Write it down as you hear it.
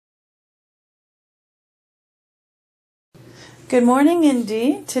Good morning,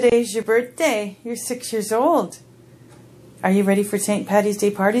 Indy. Today's your birthday. You're 6 years old. Are you ready for St. Patty's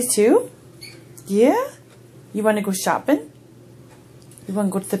Day parties too? Yeah? You want to go shopping? You want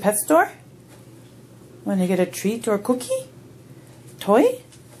to go to the pet store? Want to get a treat or a cookie? Toy?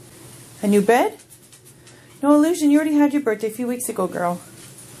 A new bed? No illusion, you already had your birthday a few weeks ago, girl.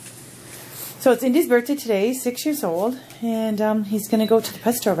 So it's Indy's birthday today. He's 6 years old, and he's going to go to the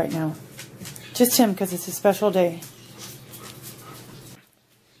pet store right now. Just him, because it's a special day.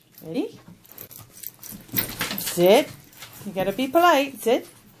 Ready? Sit. You gotta be polite. Sit.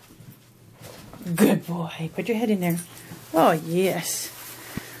 Good boy. Put your head in there. Oh, yes.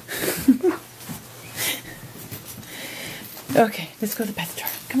 Okay, let's go to the pet store.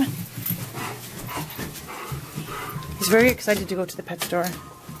 Come on. He's very excited to go to the pet store.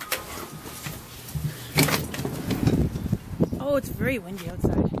 Oh, it's very windy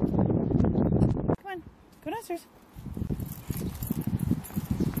outside. Come on, go downstairs.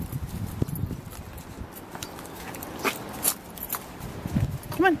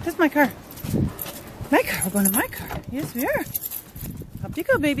 Come on, this is my car. My car, we're going to my car. Yes, we are. Up you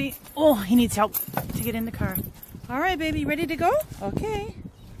go, baby. Oh, he needs help to get in the car. All right, baby, ready to go? Okay.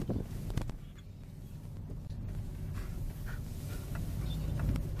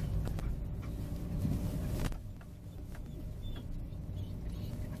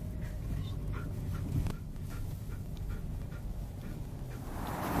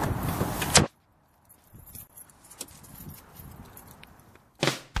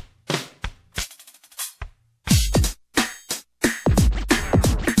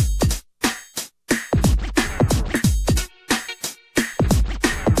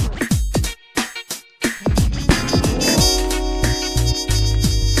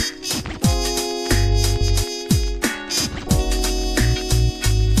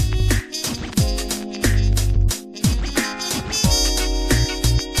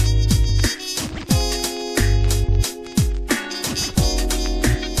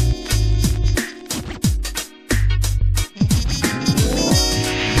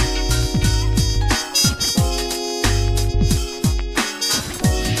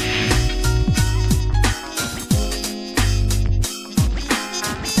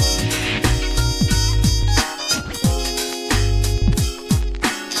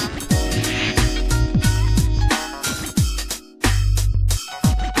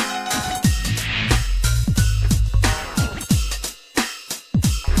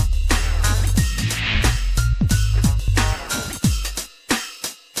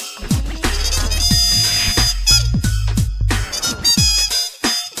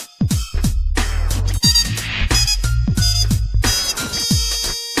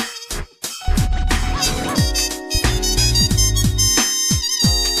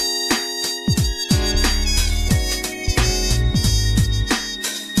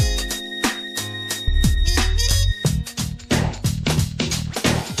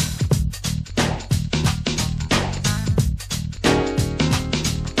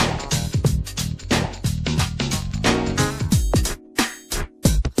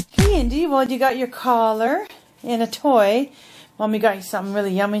 Indy, well, you got your collar and a toy. Mommy got you something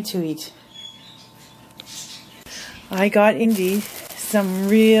really yummy to eat. I got Indy some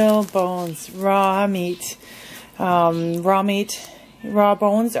real bones, raw meat. Raw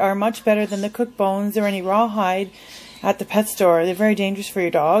bones are much better than the cooked bones or any raw hide at the pet store. They're very dangerous for your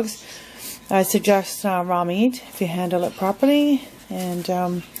dogs. I suggest raw meat if you handle it properly. And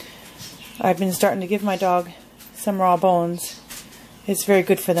I've been starting to give my dog some raw bones. It's very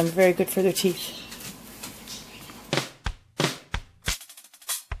good for them, very good for their teeth.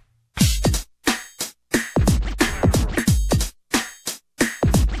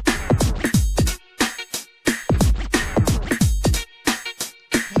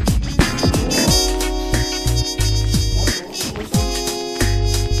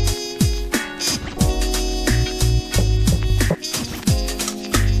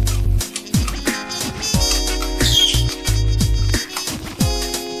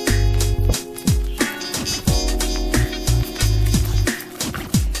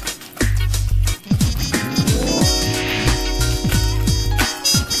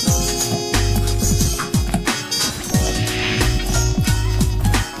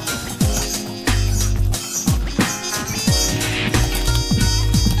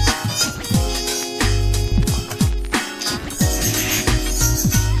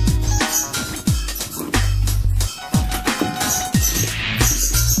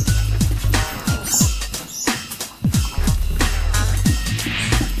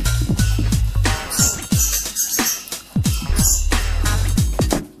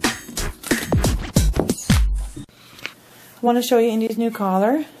 want to show you Indy's new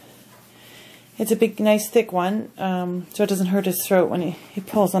collar. It's a big, nice, thick one, so it doesn't hurt his throat when he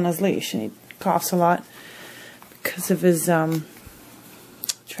pulls on his leash, and he coughs a lot because of his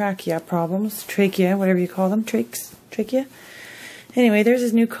trachea problems, trachea, whatever you call them, trachea. Anyway, there's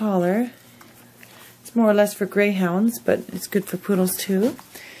his new collar. It's more or less for greyhounds, but it's good for poodles too.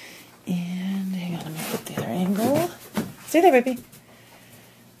 And hang on, let me put the other angle. Stay there, baby.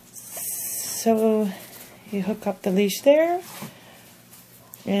 So you hook up the leash there.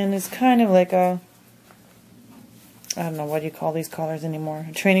 And it's kind of like a, I don't know what you call these collars anymore,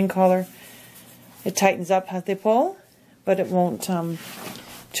 a training collar. It tightens up as they pull, but it won't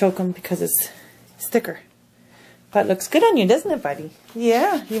choke them because it's thicker. But it looks good on you, doesn't it, buddy?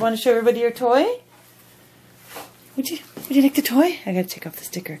 Yeah. You want to show everybody your toy? Would you like the toy? I gotta take off the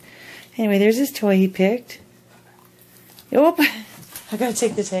sticker. Anyway, there's his toy he picked. Oh, I gotta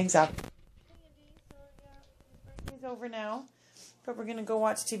take the tags off. He's over now. But we're going to go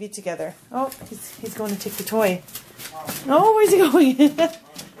watch TV together. Oh, he's going to take the toy. Oh, where's he going?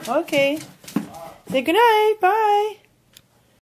 Okay. Say goodnight. Bye.